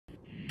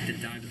the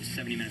dive that was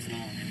 70 minutes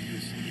long, and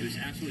it was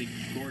absolutely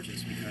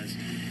gorgeous because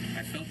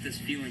I felt this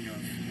feeling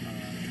of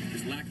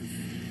this lack of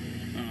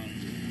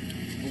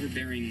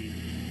overbearing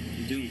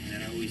doom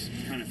that I always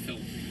kind of felt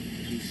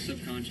in the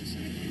subconscious,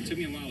 and it took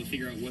me a while to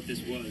figure out what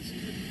this was.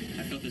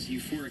 I felt this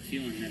euphoric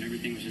feeling that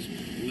everything was just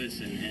bliss,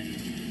 and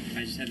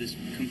I just had this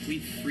complete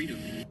freedom.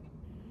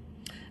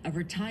 A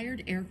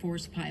retired Air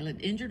Force pilot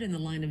injured in the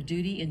line of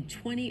duty in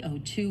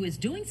 2002 is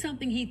doing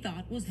something he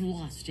thought was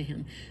lost to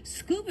him,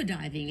 scuba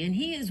diving. And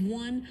he is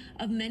one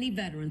of many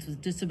veterans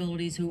with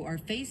disabilities who are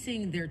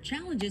facing their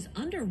challenges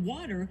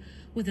underwater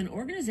with an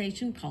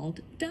organization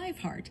called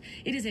Diveheart.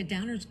 It is a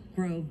Downers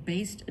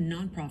Grove-based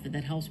nonprofit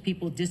that helps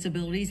people with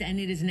disabilities, and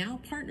it is now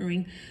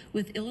partnering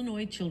with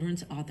Illinois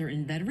children's author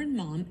and veteran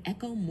mom,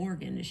 Echo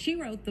Morgan. She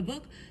wrote the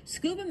book,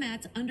 Scuba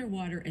Matt's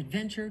Underwater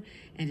Adventure,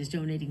 and is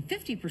donating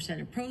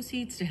 50% of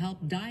proceeds to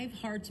help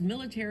Diveheart's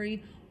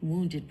military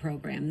wounded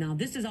program. Now,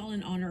 this is all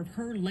in honor of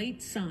her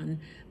late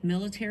son,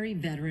 military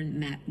veteran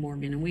Matt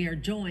Morgan. And we are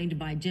joined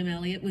by Jim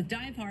Elliott with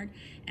Diveheart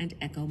and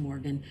Echo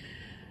Morgan.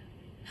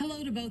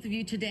 Hello to both of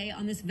you today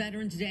on this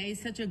Veterans Day.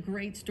 Such a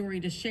great story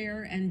to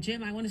share. And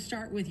Jim, I want to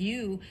start with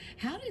you.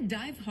 How did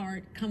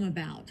Diveheart come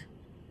about?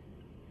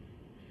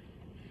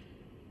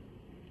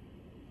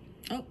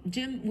 Oh,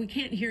 Jim, we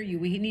can't hear you.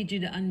 We need you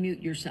to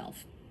unmute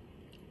yourself.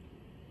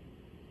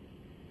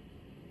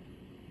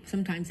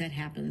 Sometimes that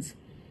happens.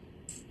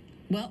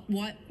 Well,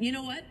 you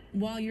know what?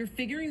 While you're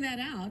figuring that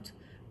out,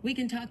 we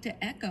can talk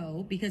to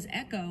Echo, because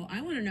Echo,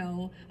 I want to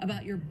know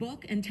about your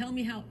book and tell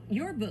me how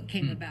your book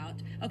came about.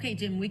 Okay,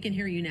 Jim, we can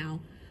hear you now.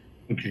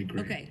 Okay,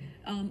 great. Okay.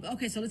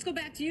 Okay, so let's go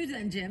back to you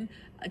then, Jim.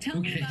 Tell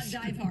me about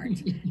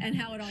Diveheart and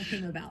how it all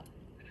came about.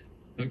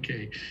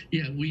 Okay.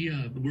 Yeah,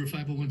 we're a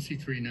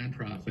 501c3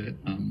 nonprofit.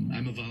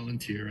 I'm a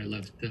volunteer. I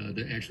left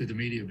the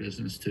media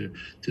business to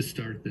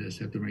start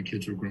this after my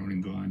kids were grown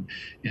and gone.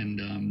 And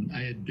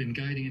I had been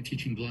guiding and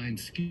teaching blind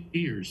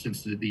skiers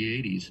since the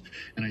 80s.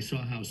 And I saw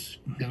how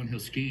downhill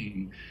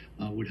skiing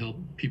would help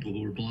people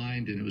who were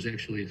blind, and it was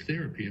actually a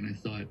therapy. And I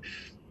thought,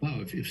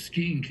 wow, if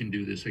skiing can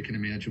do this, I can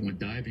imagine what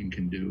diving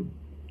can do.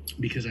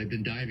 Because I've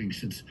been diving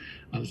since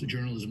I was a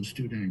journalism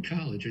student in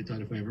college. I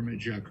thought if I ever met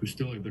Jacques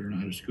Cousteau, I better know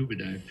how to scuba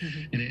dive.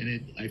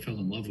 And I fell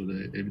in love with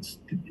it. It's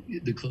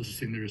the closest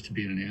thing there is to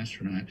being an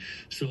astronaut.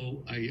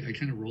 So I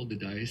kind of rolled the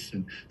dice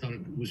and thought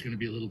it was going to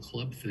be a little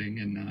club thing,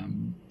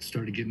 and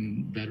started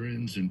getting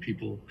veterans and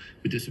people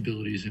with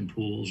disabilities in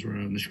pools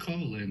around the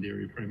Chicagoland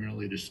area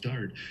primarily to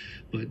start.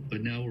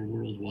 But now we're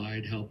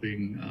worldwide,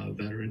 helping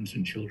veterans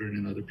and children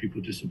and other people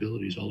with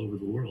disabilities all over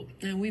the world.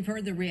 And we've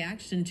heard the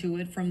reaction to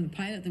it from the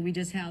pilot that we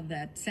just had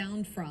that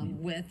sound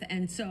from with.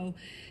 And so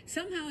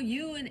somehow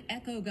you and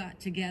Echo got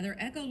together.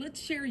 Echo,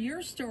 let's share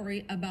your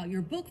story about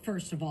your book,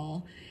 first of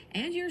all,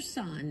 and your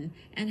son,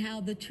 and how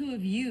the two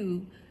of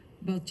you,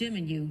 both Jim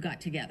and you, got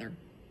together.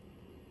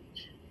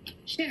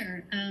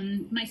 Sure.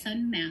 My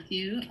son,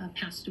 Matthew,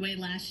 passed away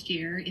last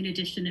year. In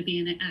addition to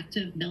being an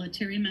active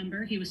military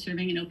member, he was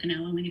serving in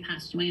Okinawa when he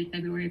passed away in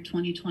February of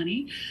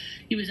 2020.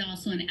 He was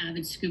also an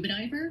avid scuba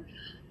diver.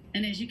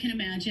 And as you can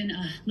imagine,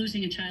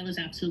 losing a child is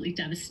absolutely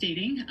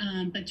devastating.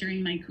 But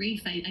during my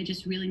grief, I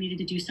just really needed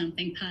to do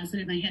something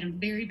positive. I had a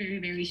very, very,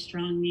 very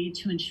strong need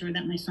to ensure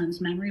that my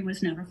son's memory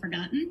was never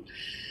forgotten.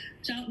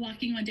 So out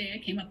walking one day, I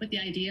came up with the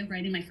idea of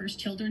writing my first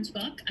children's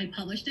book. I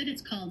published it.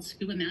 It's called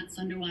Scuba Matt's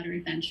Underwater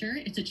Adventure.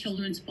 It's a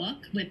children's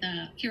book with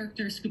a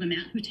character, Scuba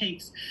Matt, who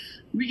takes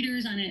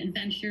readers on an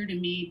adventure to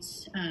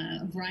meet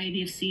a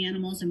variety of sea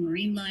animals and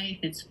marine life.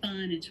 It's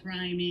fun, it's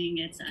rhyming,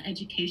 it's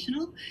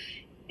educational.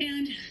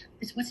 And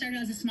it's what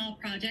started as a small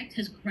project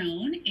has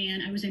grown,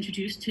 and I was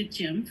introduced to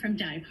Jim from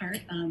Diveheart,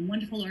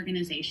 wonderful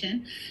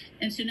organization.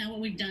 And so now what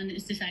we've done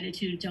is decided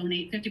to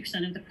donate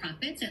 50% of the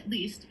profits, at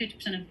least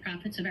 50% of the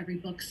profits of every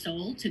book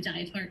sold, to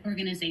Diveheart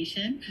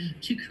organization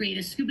to create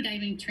a scuba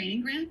diving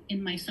training grant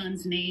in my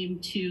son's name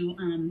to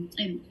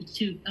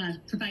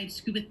provide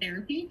scuba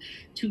therapy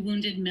to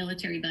wounded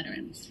military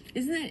veterans.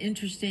 Isn't that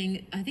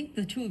interesting? I think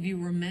the two of you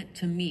were meant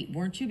to meet,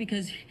 weren't you?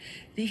 Because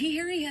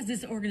he has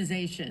this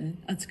organization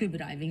of scuba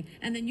diving,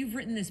 and then you've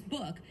written this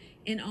book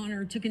in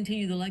honor to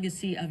continue the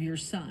legacy of your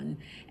son.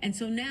 And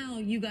so now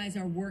you guys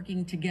are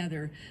working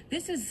together.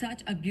 This is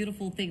such a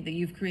beautiful thing that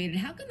you've created.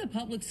 How can the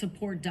public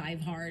support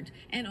Diveheart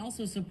and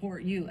also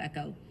support you,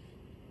 Echo?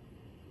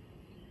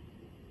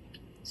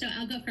 So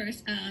I'll go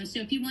first. So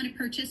if you want to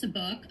purchase a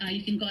book,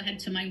 you can go ahead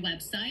to my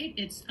website.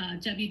 It's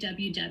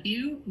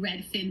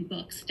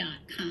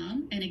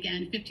www.redfinbooks.com. And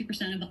again,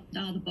 50% of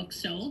all the books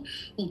sold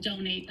will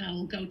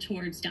go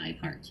towards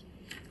Diveheart.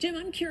 Jim,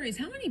 I'm curious,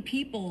 how many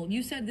people,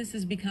 you said this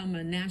has become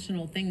a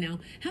national thing now,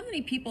 how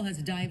many people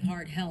has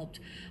Diveheart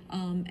helped?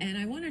 And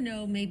I want to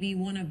know maybe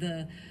one of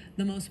the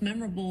most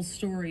memorable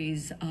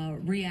stories,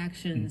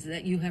 reactions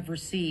that you have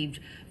received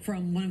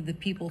from one of the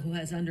people who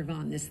has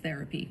undergone this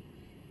therapy.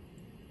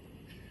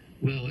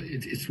 Well,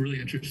 it's really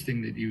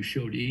interesting that you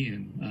showed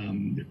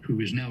Ian,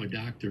 who is now a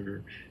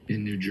doctor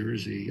in New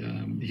Jersey.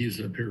 He's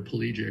a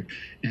paraplegic,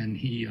 and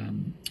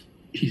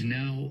he's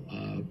now,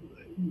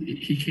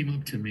 he came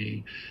up to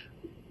me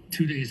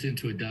 2 days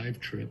into a dive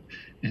trip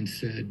and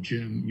said,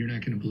 Jim, you're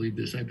not going to believe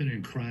this. I've been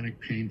in chronic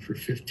pain for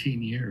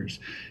 15 years,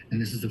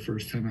 and this is the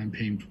first time I'm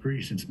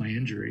pain-free since my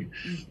injury.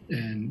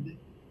 And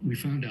we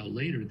found out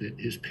later that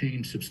his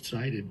pain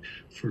subsided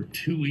for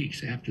 2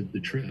 weeks after the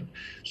trip.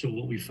 So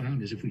what we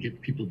found is if we get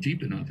people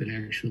deep enough, it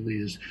actually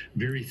is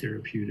very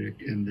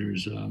therapeutic. And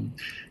there's,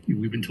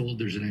 we've been told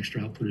there's an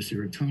extra output of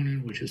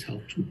serotonin, which has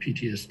helped with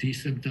PTSD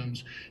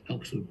symptoms,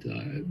 helps with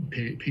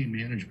pain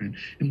management.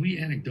 And we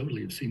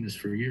anecdotally have seen this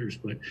for years,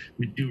 but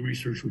we do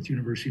research with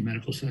university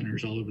medical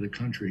centers all over the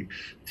country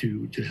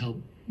to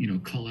help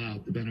call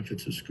out the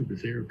benefits of scuba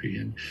therapy.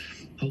 And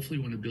hopefully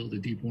want to build a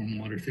deep warm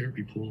water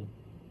therapy pool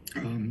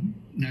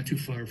not too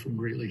far from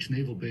Great Lakes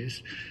Naval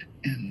Base,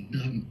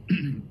 and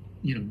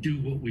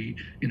do what we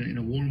in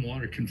a warm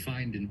water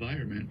confined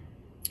environment,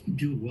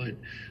 do what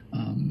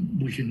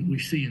we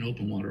see in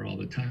open water all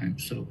the time.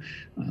 So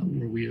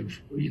where we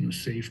have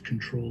safe,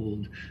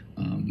 controlled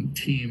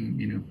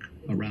team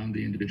around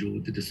the individual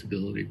with the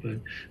disability,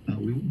 but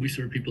we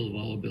serve people of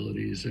all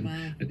abilities, and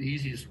wow. The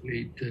easiest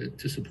way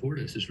to support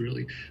us is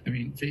really,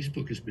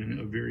 Facebook has been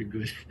a very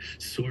good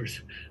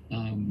source.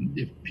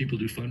 If people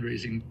do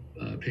fundraising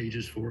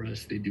pages for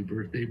us, they do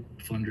birthday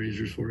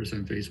fundraisers for us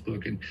on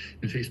Facebook, and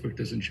Facebook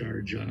doesn't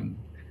charge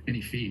any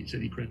fees,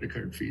 any credit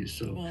card fees.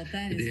 So well,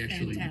 that is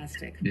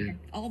fantastic. Yeah.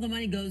 All the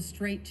money goes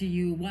straight to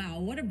you. Wow,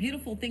 what a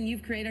beautiful thing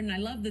you've created. And I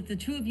love that the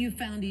two of you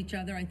found each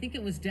other. I think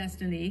it was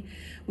destiny.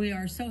 We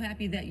are so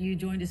happy that you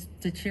joined us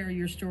to share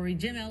your story.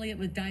 Jim Elliott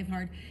with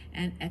Diveheart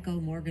and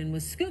Echo Morgan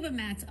with Scuba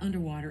Matt's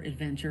underwater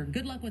adventure.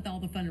 Good luck with all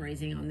the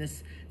fundraising on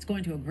this. It's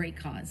going to a great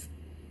cause.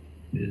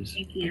 It is.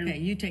 Thank you. Okay,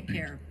 you take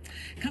care.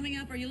 Coming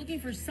up, are you looking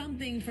for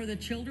something for the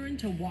children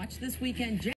to watch this weekend?